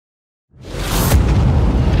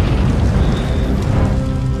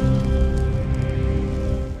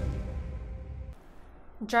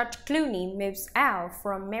George Clooney moves out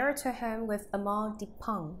from marital home with Amal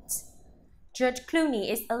debunked. George Clooney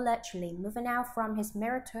is allegedly moving out from his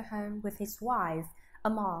marital home with his wife,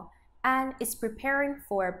 Amal, and is preparing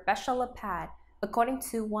for a bachelor pad, according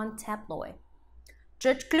to one tabloid.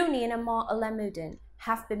 George Clooney and Amal Alamuddin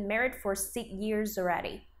have been married for 6 years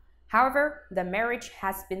already. However, the marriage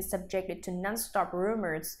has been subjected to non-stop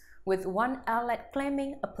rumors, with one outlet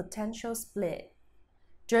claiming a potential split.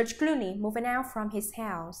 George Clooney moving out from his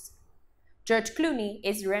house. George Clooney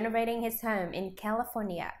is renovating his home in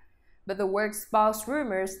California, but the work sparks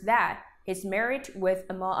rumors that his marriage with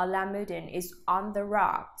Amal Alamuddin is on the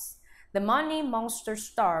rocks. The Money Monster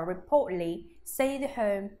star reportedly said the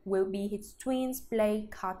home will be his twins' play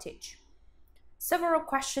cottage. Several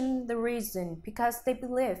question the reason because they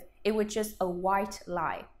believe it was just a white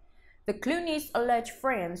lie. The Clooney's alleged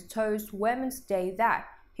friends told Women's Day that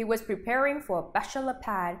he was preparing for a bachelor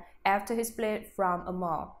pad after he split from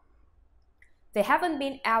Amal. They haven't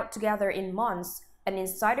been out together in months, an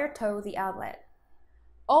insider told the outlet.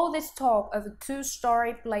 All this talk of a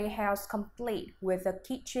 2-story playhouse complete with a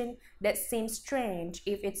kitchen that seems strange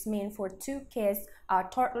if it's meant for 2 kids are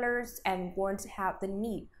toddlers and won't have the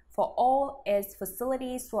need for all its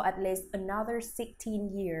facilities for at least another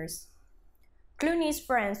 16 years. Clooney's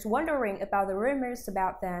friends wondering about the rumors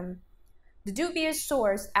about them. The dubious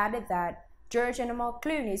source added that George and Amal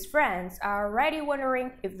Clooney's friends are already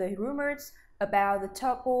wondering if the rumors about the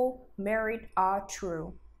couple married are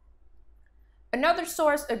true. Another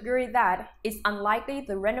source agreed that it's unlikely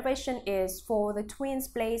the renovation is for the twins'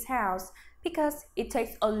 place house because it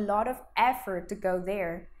takes a lot of effort to go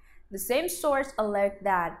there. The same source alleged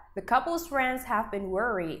that the couple's friends have been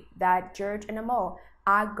worried that George and Amal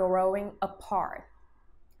are growing apart.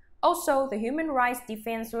 Also, the human rights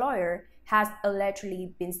defense lawyer has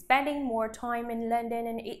allegedly been spending more time in London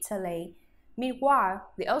and Italy. Meanwhile,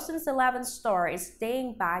 the Ocean's 11 star is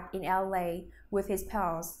staying back in LA with his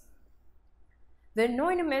pals. The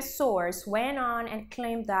anonymous source went on and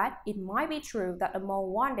claimed that it might be true that Amal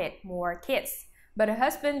wanted more kids, but her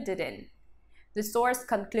husband didn't. The source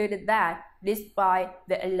concluded that, despite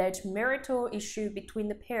the alleged marital issue between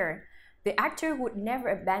the pair, the actor would never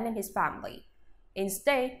abandon his family.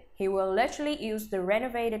 Instead, he will allegedly use the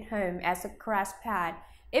renovated home as a crash pad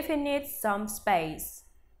if he needs some space.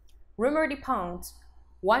 Rumor debunked.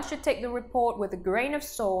 One should take the report with a grain of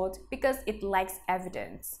salt because it lacks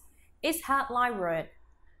evidence. Its headline read,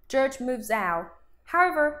 "George moves out."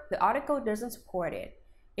 However, the article doesn't support it.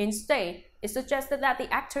 Instead, it suggested that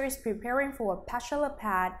the actor is preparing for a bachelor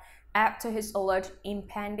pad after his alleged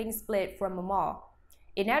impending split from Amal.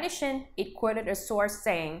 In addition, it quoted a source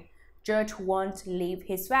saying, "George won't leave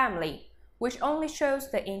his family," which only shows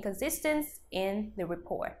the inconsistency in the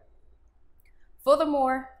report.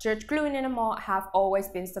 Furthermore, George Clooney and Amal have always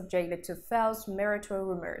been subjected to false marital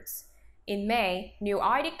rumors. In May, New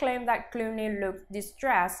ID claimed that Clooney looked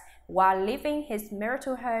distressed while leaving his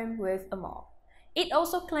marital home with Amal. It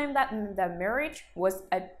also claimed that the marriage was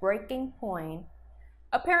at breaking point.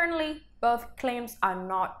 Apparently, both claims are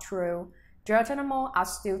not true. George and Amal are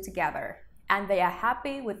still together, and they are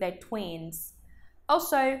happy with their twins.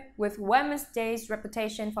 Also, with Women's Day's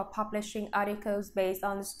reputation for publishing articles based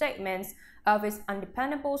on the statements of its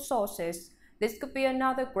undependable sources, this could be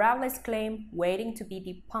another groundless claim waiting to be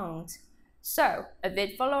debunked. So,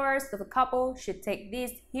 avid followers of the couple should take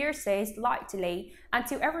these hearsays lightly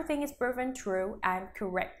until everything is proven true and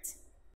correct.